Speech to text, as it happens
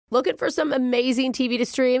Looking for some amazing TV to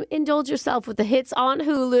stream? Indulge yourself with the hits on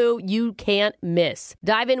Hulu you can't miss.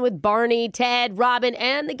 Dive in with Barney, Ted, Robin,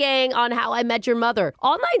 and the gang on How I Met Your Mother.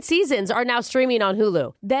 All 9 seasons are now streaming on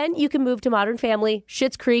Hulu. Then you can move to Modern Family,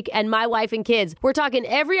 Schitt's Creek, and My Wife and Kids. We're talking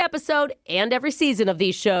every episode and every season of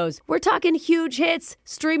these shows. We're talking huge hits,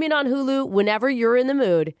 streaming on Hulu whenever you're in the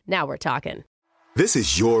mood. Now we're talking. This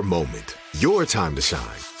is your moment, your time to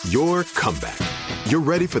shine, your comeback. You're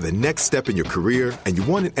ready for the next step in your career, and you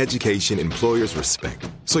want an education employers respect.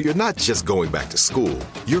 So you're not just going back to school,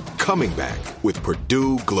 you're coming back with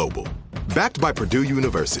Purdue Global. Backed by Purdue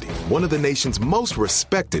University, one of the nation's most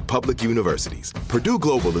respected public universities, Purdue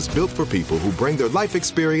Global is built for people who bring their life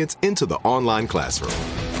experience into the online classroom.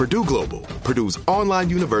 Purdue Global, Purdue's online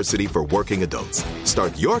university for working adults.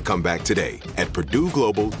 Start your comeback today at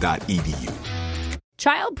purdueglobal.edu.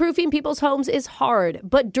 Childproofing people's homes is hard,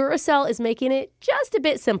 but Duracell is making it just a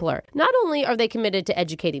bit simpler. Not only are they committed to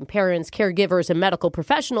educating parents, caregivers, and medical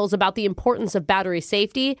professionals about the importance of battery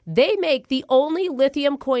safety, they make the only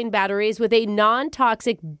lithium coin batteries with a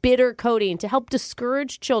non-toxic bitter coating to help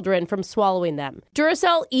discourage children from swallowing them.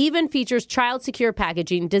 Duracell even features child-secure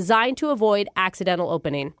packaging designed to avoid accidental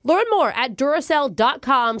opening. Learn more at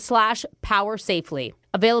Duracell.com/powersafely.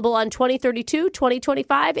 Available on 2032,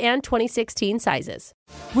 2025, and 2016 sizes.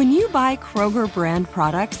 When you buy Kroger brand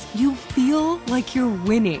products, you feel like you're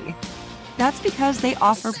winning. That's because they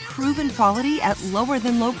offer proven quality at lower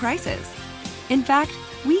than low prices. In fact,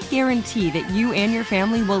 we guarantee that you and your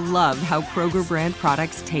family will love how Kroger brand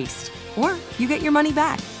products taste, or you get your money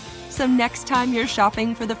back. So next time you're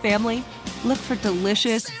shopping for the family, look for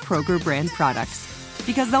delicious Kroger brand products,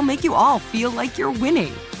 because they'll make you all feel like you're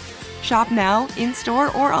winning. Shop now, in-store,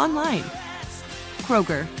 or online.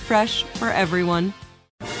 Kroger, fresh for everyone.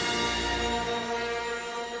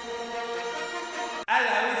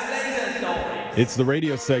 It's the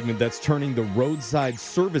radio segment that's turning the roadside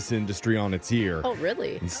service industry on its ear. Oh,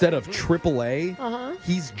 really? Instead of AAA,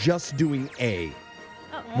 he's just doing A.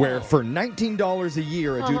 Where for $19 a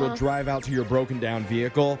year, a dude will drive out to your broken down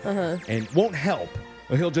vehicle and won't help.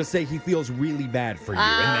 He'll just say he feels really bad for you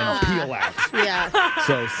and then peel out. Yeah.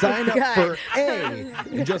 So sign up for A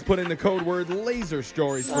and just put in the code word Laser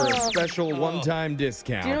Stories for a special one-time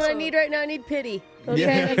discount. Do you know what I need right now? I need pity. Okay,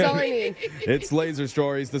 Yeah. that's all I need. It's Laser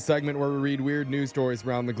Stories, the segment where we read weird news stories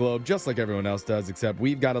around the globe, just like everyone else does, except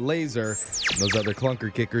we've got a laser, and those other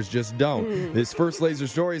clunker kickers just don't. This first Laser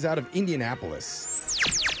Story is out of Indianapolis.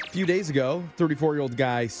 A few days ago, 34-year-old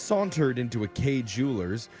guy sauntered into a Kay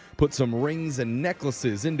Jewelers, put some rings and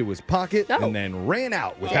necklaces into his pocket, and then ran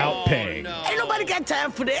out without paying. No. Ain't nobody got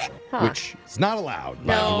time for that. Which is not allowed,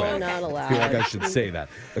 by the way. No, not allowed. I feel like I should say that.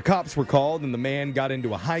 The cops were called, and the man got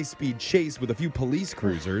into a high-speed chase with a few police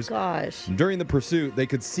cruisers. Gosh. During the pursuit, they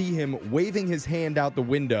could see him waving his hand out the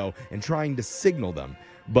window and trying to signal them,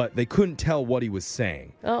 but they couldn't tell what he was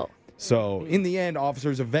saying. Oh. So, in the end,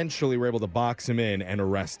 officers eventually were able to box him in and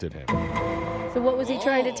arrested him. So what was he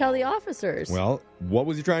trying to tell the officers? Well, what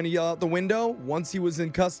was he trying to yell out the window? Once he was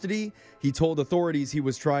in custody, he told authorities he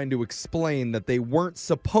was trying to explain that they weren't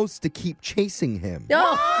supposed to keep chasing him.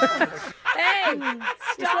 No. Hey,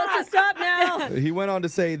 you're supposed to stop now. He went on to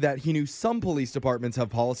say that he knew some police departments have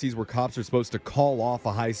policies where cops are supposed to call off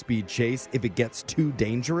a high-speed chase if it gets too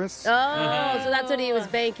dangerous. Oh, so that's what he was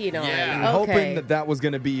banking on. Yeah. Okay. Hoping that was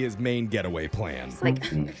going to be his main getaway plan. It's like,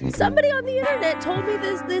 somebody on the internet told me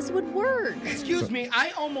this would work. Excuse me,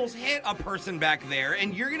 I almost hit a person back there,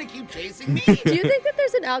 and you're going to keep chasing me? Do you think that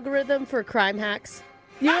there's an algorithm for crime hacks?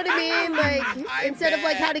 You know what I mean? Like, instead of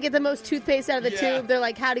like how to get the most toothpaste out of the tube, they're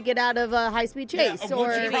like how to get out of a high-speed chase.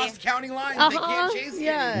 Once you cross county lines, they can't chase you.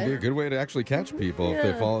 Yeah. It'd be a good way to actually catch people if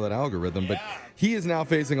they follow that algorithm. But he is now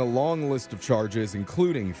facing a long list of charges,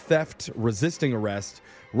 including theft, resisting arrest,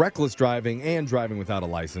 reckless driving, and driving without a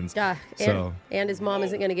license. And his mom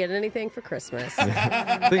isn't going to get anything for Christmas.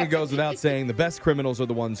 I think it goes without saying the best criminals are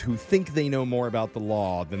the ones who think they know more about the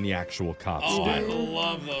law than the actual cops Oh, do. I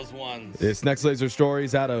love those ones. This next laser story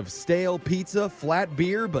is out of Stale Pizza, Flat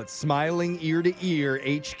Beer, but Smiling Ear to Ear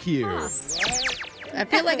HQ. I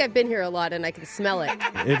feel like I've been here a lot and I can smell it.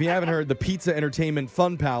 If you haven't heard, the Pizza Entertainment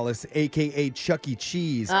Fun Palace, a.k.a. Chuck E.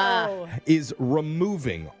 Cheese, is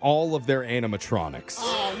removing all of their animatronics.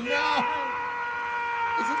 Oh, no.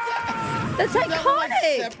 That's Like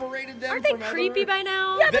iconic. separated them Aren't they from creepy by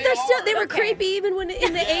now? Yeah, but they were Okay. creepy even when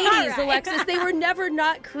in the 80s, Alexis. They were never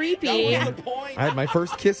not creepy. That was the point. I had my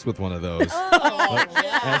first kiss with one of those.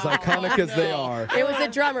 As iconic as they are. It was a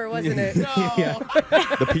drummer, wasn't it? Yeah.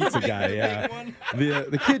 The pizza guy, yeah.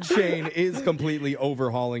 The kid chain is completely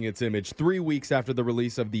overhauling its image 3 weeks after the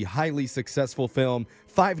release of the highly successful film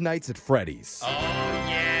Five Nights at Freddy's. Oh,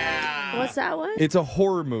 yeah. What's that one? It's a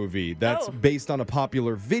horror movie that's based on a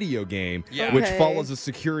popular video game, Yeah. which Okay. follows a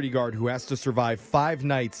security guard who has to survive 5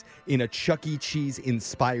 nights in a Chuck E.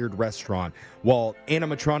 Cheese-inspired restaurant while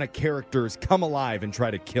animatronic characters come alive and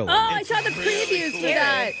try to kill him. Oh, I saw the previews for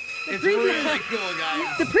that. It's really cool,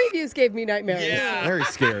 guys. The previews gave me nightmares. Yeah. Very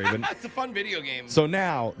scary. But It's a fun video game. so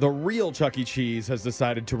now the real Chuck E. Cheese has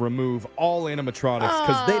decided to remove all animatronics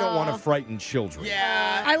because they don't want to frighten children.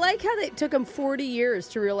 Yeah. I like how it took them 40 years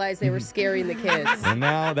to realize they were scaring the kids. And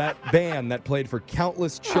now that band that played for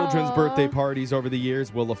countless children's birthday parties over the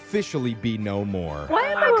years will officially be no more. Why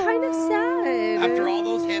am I kind of sad? After all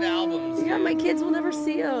those hit albums. Yeah, my kids will never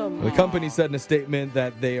see them. The company said in a statement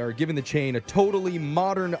that they are giving the chain a totally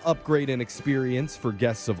modern upgrade and experience for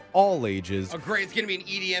guests of all ages. Oh, great. It's going to be an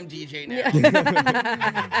EDM DJ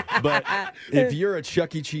now. But if you're a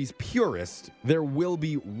Chuck E. Cheese purist, there will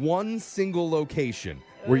be one single location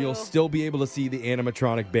where you'll still be able to see the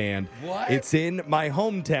animatronic band. What? It's in my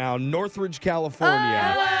hometown, Northridge,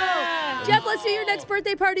 California. Jeff, let's do your next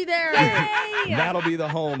birthday party there. That'll be the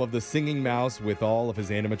home of the singing mouse with all of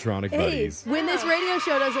his animatronic Hey, buddies. when this radio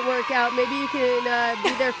show doesn't work out, maybe you can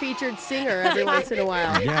be their featured singer every once in a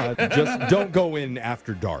while. Yeah, just don't go in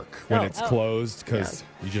after dark when it's closed because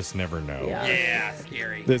you just never know. Yeah. Yeah,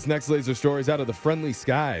 scary. This next laser story is out of the friendly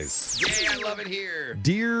skies. Yeah, I love it here.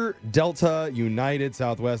 Dear Delta, United,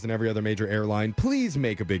 Southwest, and every other major airline, please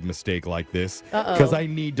make a big mistake like this because I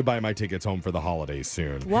need to buy my tickets home for the holidays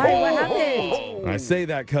soon. Why? What happened? And I say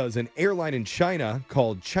that because an airline in China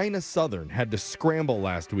called China Southern had to scramble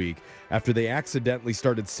last week after they accidentally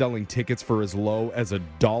started selling tickets for as low as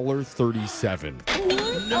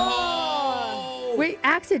 $1.37. No. Wait,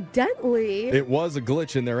 accidentally? It was a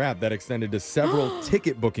glitch in their app that extended to several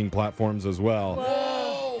ticket booking platforms as well. Whoa.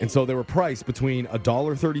 And so they were priced between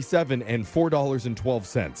 $1.37 and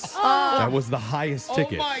 $4.12. That was the highest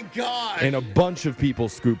ticket. Oh, my God. And a bunch of people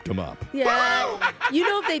scooped them up. Yeah. You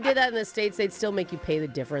know, if they did that in the States, they'd still make you pay the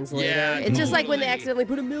difference later. Yeah, It's just like when they totally. accidentally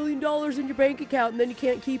put $1 million in your bank account and then you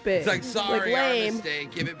can't keep it. It's like, sorry, our lame.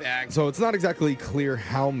 mistake. Give it back. So it's not exactly clear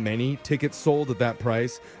how many tickets sold at that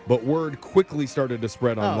price, but word quickly started to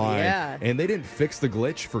spread online. yeah. And they didn't fix the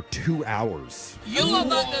glitch for 2 hours. You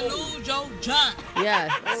about to lose your job. Yeah.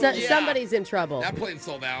 Yeah. Somebody's in trouble. That plane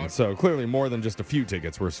sold out. So clearly more than just a few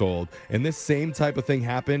tickets were sold. And this same type of thing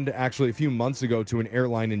happened actually a few months ago to an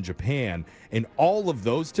airline in Japan. And all of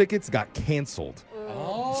those tickets got canceled.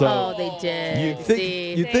 Oh, they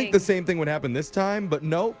did. You'd think the same thing would happen this time, but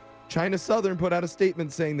nope. China Southern put out a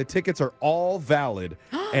statement saying the tickets are all valid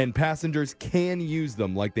and passengers can use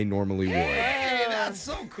them like they normally would. Hey, that's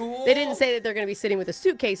so cool. They didn't say that they're going to be sitting with the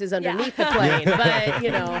suitcases underneath the plane,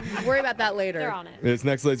 but, worry about that later. They're on it. This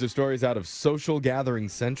next laser story is out of Social Gathering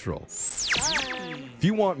Central. If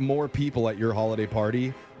you want more people at your holiday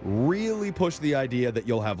party, really push the idea that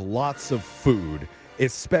you'll have lots of food,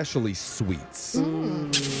 especially sweets.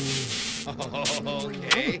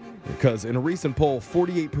 Okay. Because in a recent poll,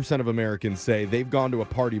 48% of Americans say they've gone to a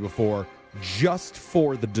party before just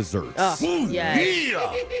for the desserts. Yes.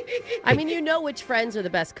 I mean, you know which friends are the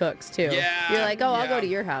best cooks, too. Yeah, You're like, I'll yeah. go to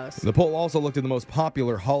your house. The poll also looked at the most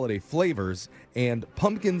popular holiday flavors, and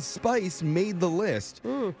pumpkin spice made the list,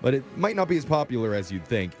 but it might not be as popular as you'd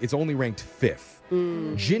think. It's only ranked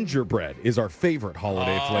 5th. Gingerbread is our favorite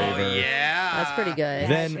holiday flavor. Oh, yeah. That's pretty good.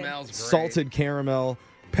 Then Smells great. salted caramel,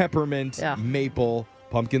 peppermint, Yeah. maple,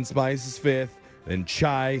 pumpkin spice is 5th, then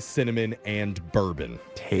chai, cinnamon, and bourbon.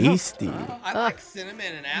 Tasty. I like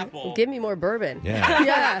cinnamon and apple. Give me more bourbon. Yeah.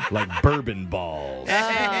 Yeah. Like bourbon balls.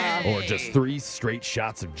 Hey. Or just 3 straight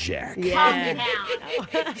shots of Jack. Yeah.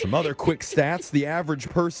 Some other quick stats. The average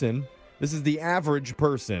person, this is the average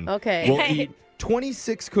person, Okay. will eat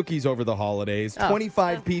 26 cookies over the holidays,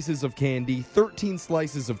 25 pieces of candy, 13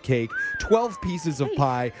 slices of cake, 12 pieces of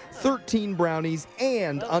pie, 13 brownies,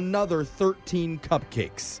 and another 13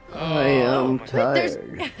 cupcakes. I am There's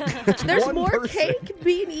There's one more person. cake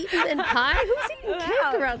being eaten than pie? Who's eating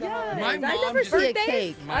cake around the holidays? My I mom never just- see a Birthdays?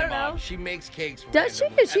 cake. My I don't mom, know. she makes cakes. Does she?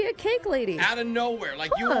 randomly. Is she a cake lady? Out of nowhere. Like,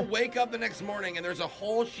 you Huh. will wake up the next morning and there's a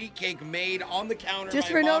whole sheet cake made on the counter. Just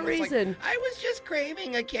My for no mom was like, reason. I was just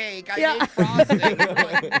craving a cake. I Yeah. made frosting. I'm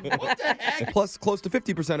like, what the heck? Plus, close to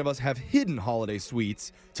 50% of us have hidden holiday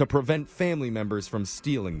sweets to prevent family members from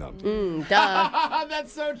stealing them. Duh.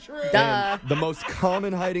 that's so true. Duh. The most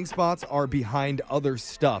common hiding spots are behind other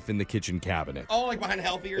stuff in the kitchen cabinet. Oh, like behind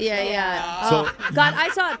healthier Yeah, stuff? yeah. So- God, I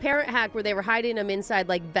saw a Parent Hack where they were hiding them inside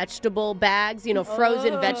like vegetable bags,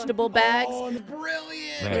 frozen vegetable bags. Oh,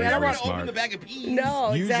 brilliant. That You is don't pretty want to smart. open the bag of peas.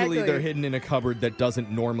 No, Usually they're hidden in a cupboard that doesn't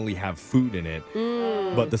normally have food in it.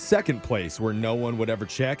 But the second place where no one would ever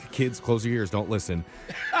check, kids, close your ears, don't listen.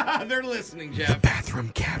 They're listening, The Jeff. bathroom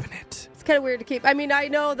cabinet. It's kind of weird to keep. I mean, I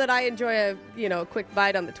know that I enjoy a quick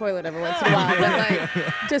bite on the toilet every once in a while, but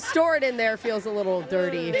like to store it in there feels a little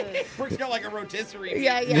dirty. Brooke's got like a rotisserie.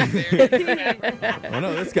 Yeah, yeah. Oh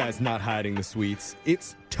no, this guy's not hiding the sweets.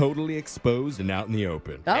 It's totally exposed and out in the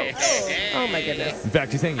open. Oh my goodness. In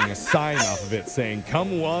fact, he's hanging a sign off of it saying,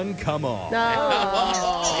 "Come one, come all."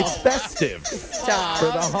 No. It's festive Stop. for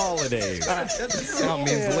the holidays. That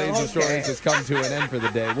means Laser Stories has come to an end for the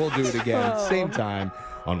day. We'll do it again, same time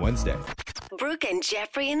on Wednesday. Brooke and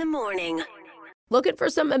Jeffrey in the morning. Looking for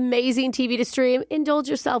some amazing TV to stream? Indulge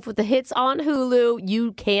yourself with the hits on Hulu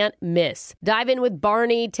you can't miss. Dive in with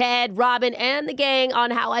Barney, Ted, Robin, and the gang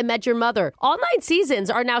on How I Met Your Mother. All 9 seasons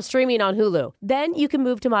are now streaming on Hulu. Then you can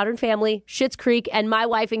move to Modern Family, Schitt's Creek, and My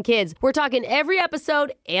Wife and Kids. We're talking every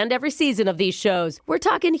episode and every season of these shows. We're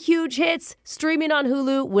talking huge hits, streaming on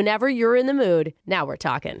Hulu whenever you're in the mood. Now we're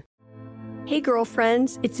talking. Hey,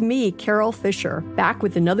 girlfriends, it's me, Carol Fisher, back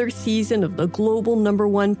with another season of the global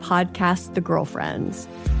 #1 podcast, The Girlfriends.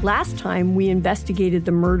 Last time, we investigated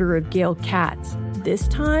the murder of Gail Katz. This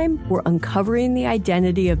time, we're uncovering the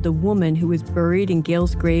identity of the woman who was buried in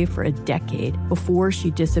Gail's grave for a decade before she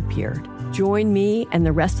disappeared. Join me and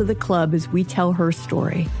the rest of the club as we tell her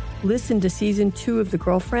story. Listen to Season 2 of The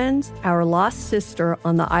Girlfriends, Our Lost Sister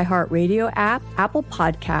on the iHeartRadio app, Apple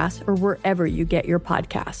Podcasts, or wherever you get your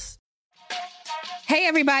podcasts. Hey,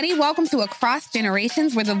 everybody. Welcome to Across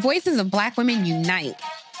Generations, where the voices of Black women unite.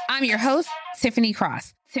 I'm your host, Tiffany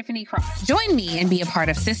Cross. Join me and be a part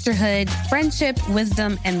of sisterhood, friendship,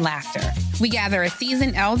 wisdom, and laughter. We gather a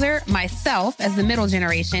seasoned elder, myself as the middle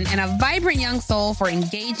generation, and a vibrant young soul for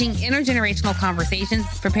engaging intergenerational conversations.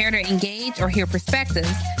 Prepare to engage or hear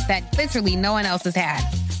perspectives that literally no one else has had.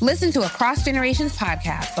 Listen to Across Generations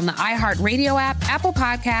podcast on the iHeartRadio app, Apple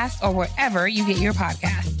Podcasts, or wherever you get your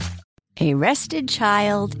podcasts. A rested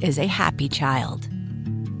child is a happy child.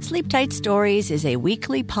 Sleep Tight Stories is a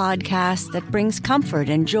weekly podcast that brings comfort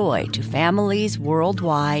and joy to families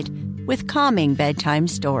worldwide with calming bedtime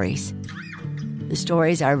stories. The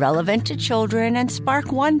stories are relevant to children and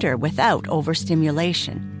spark wonder without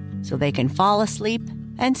overstimulation, so they can fall asleep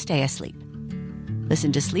and stay asleep.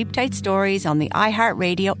 Listen to Sleep Tight Stories on the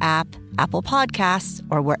iHeartRadio app, Apple Podcasts,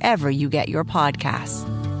 or wherever you get your podcasts.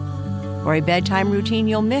 For a bedtime routine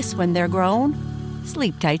you'll miss when they're grown,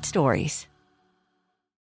 Sleep Tight Stories.